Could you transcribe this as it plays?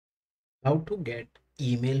How to get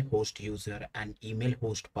email host user and email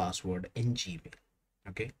host password in Gmail.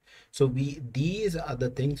 Okay, so these are the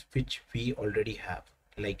things which we already have.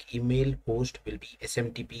 Like email host will be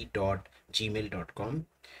smtp.gmail.com,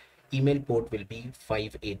 email port will be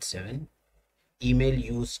 587, email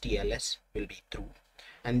use TLS will be true,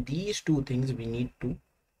 and these two things we need to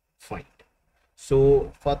find.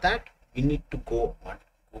 So for that we need to go on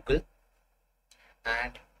Google,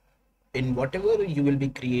 and in whatever you will be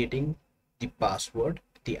creating the password,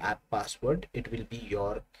 the app password, it will be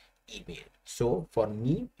your email. So for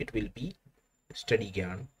me it will be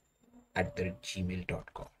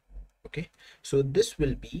studygyan@gmail.com. Okay, so this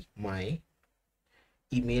will be my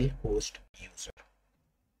email host user.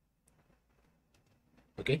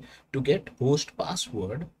 Okay, to get host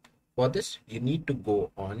password, for this you need to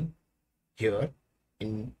go on here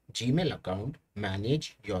in Gmail account,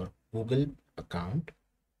 manage your Google account.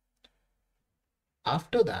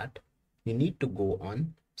 After that you need to go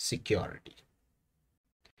on security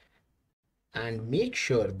and make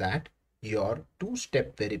sure that your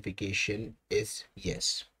two-step verification is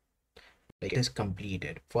yes, like it is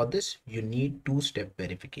completed. For this you need two-step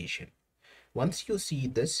verification. Once you see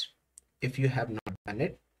this, if you have not done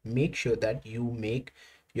it, make sure that you make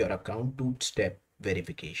your account two-step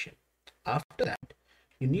verification. After that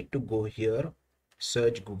you need to go here,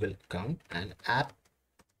 search Google account and app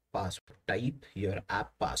password, type your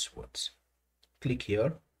app passwords, click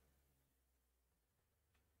here.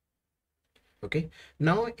 Okay,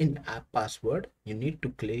 now in app password you need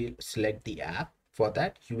to select the app. For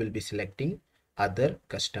that you will be selecting other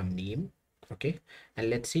custom name. Okay,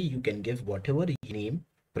 and let's say you can give whatever name,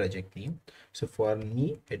 project name. So for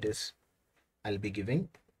me it is, I'll be giving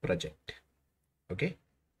project. Okay,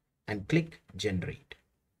 and click generate,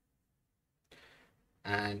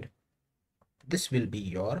 and this will be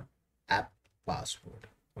your app password.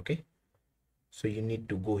 Okay, so you need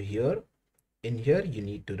to go here. In here you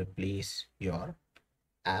need to replace your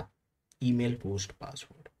app email host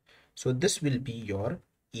password. So this will be your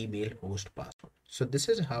email host password. So this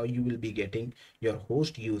is how you will be getting your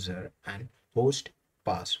host user and host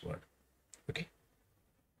password. Okay.